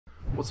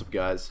What's up,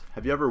 guys?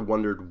 Have you ever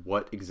wondered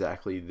what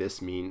exactly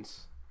this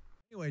means?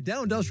 Anyway,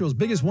 Dow Industrial's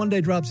biggest one-day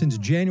drop since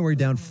January,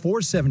 down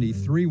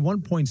 473,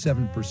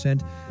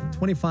 1.7%,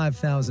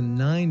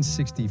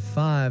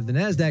 25,965. The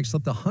Nasdaq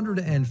slipped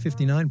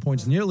 159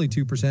 points, nearly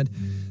 2%,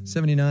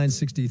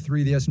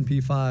 79.63. The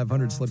S&P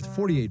 500 slipped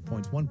 48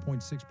 points,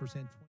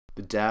 1.6%.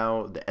 The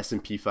Dow, the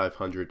S&P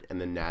 500, and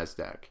the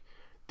Nasdaq.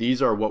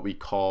 These are what we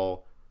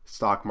call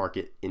stock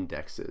market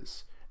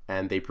indexes,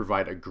 and they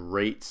provide a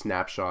great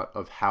snapshot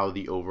of how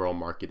the overall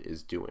market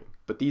is doing.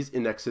 But these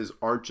indexes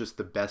aren't just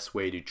the best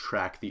way to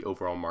track the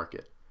overall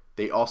market.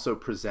 They also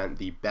present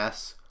the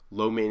best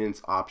low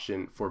maintenance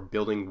option for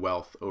building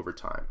wealth over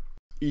time.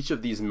 Each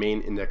of these main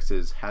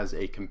indexes has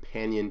a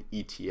companion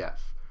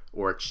ETF,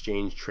 or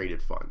exchange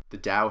traded fund. The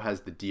Dow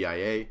has the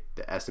DIA,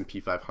 the S&P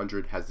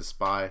 500 has the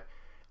SPY,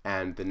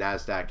 and the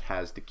Nasdaq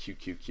has the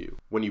QQQ.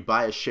 When you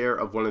buy a share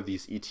of one of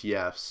these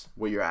ETFs,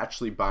 what you're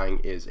actually buying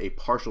is a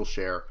partial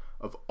share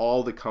of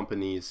all the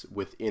companies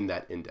within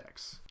that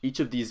index. Each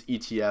of these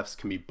ETFs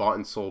can be bought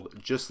and sold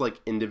just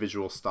like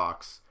individual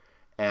stocks,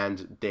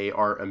 and they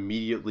are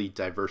immediately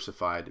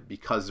diversified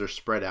because they're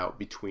spread out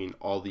between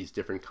all these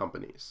different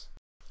companies.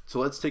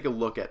 So let's take a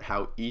look at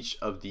how each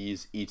of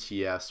these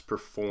ETFs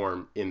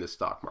perform in the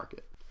stock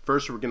market.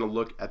 First, we're going to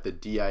look at the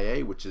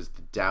DIA, which is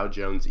the Dow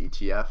Jones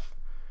ETF.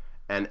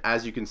 And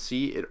as you can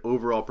see, it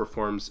overall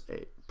performs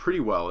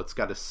pretty well. It's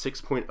got a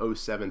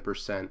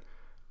 6.07%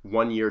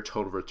 one-year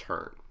total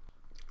return.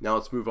 Now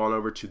let's move on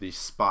over to the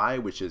SPY,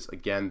 which is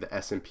again the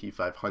S&P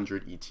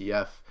 500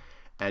 ETF,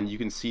 and you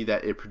can see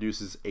that it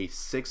produces a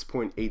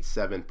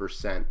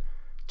 6.87%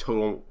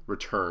 total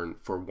return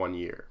for 1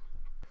 year.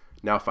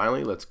 Now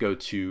finally, let's go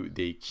to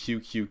the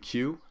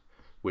QQQ,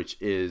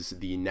 which is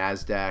the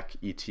Nasdaq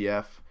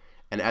ETF,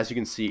 and as you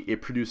can see,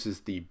 it produces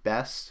the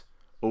best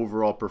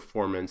overall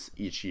performance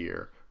each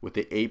year with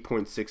a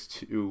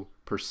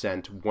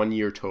 8.62% 1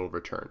 year total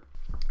return.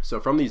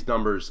 So from these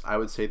numbers, I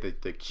would say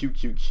that the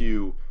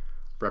QQQ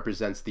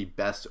represents the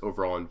best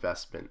overall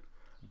investment,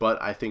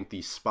 but I think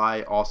the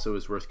SPY also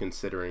is worth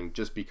considering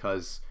just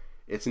because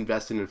it's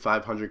invested in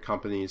 500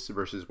 companies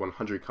versus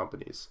 100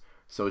 companies.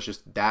 So it's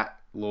just that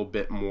little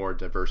bit more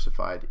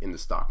diversified in the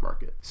stock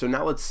market. So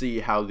now let's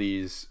see how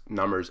these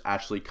numbers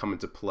actually come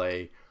into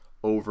play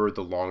over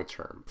the long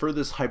term. For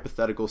this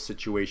hypothetical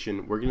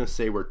situation, we're going to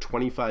say we're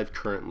 25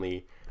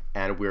 currently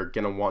and we're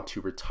going to want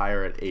to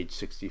retire at age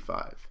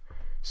 65.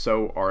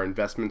 So our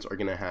investments are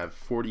going to have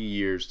 40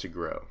 years to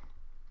grow.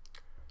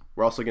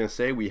 We're also going to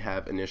say we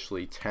have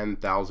initially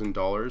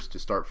 $10,000 to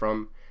start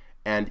from,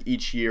 and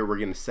each year we're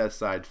going to set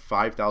aside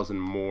 $5,000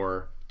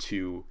 more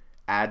to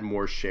add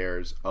more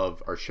shares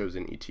of our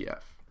chosen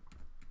ETF.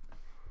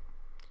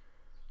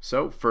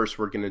 So first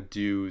we're going to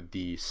do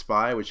the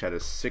SPY, which had a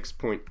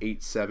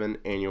 6.87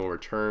 annual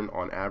return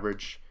on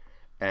average,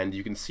 and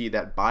you can see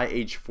that by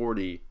age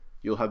 40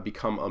 you'll have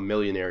become a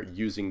millionaire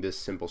using this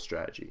simple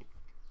strategy.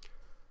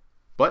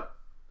 But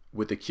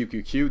with the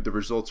QQQ, the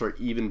results are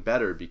even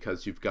better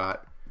because you've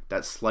got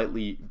that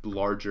slightly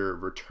larger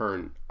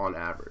return on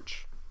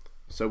average.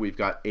 So we've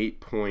got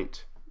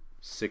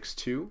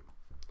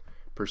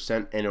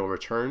 8.62% annual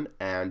return,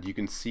 and you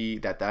can see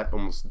that that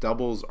almost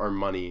doubles our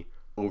money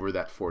over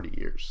that 40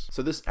 years.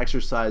 So this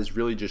exercise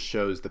really just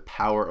shows the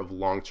power of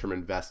long-term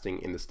investing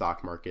in the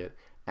stock market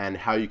and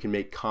how you can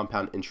make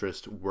compound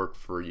interest work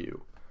for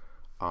you.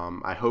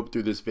 I hope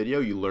through this video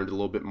you learned a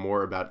little bit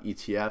more about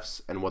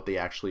ETFs and what they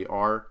actually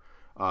are.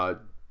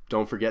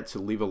 Don't forget to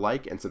leave a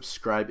like and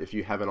subscribe if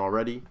you haven't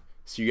already.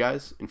 See you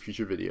guys in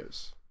future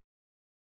videos.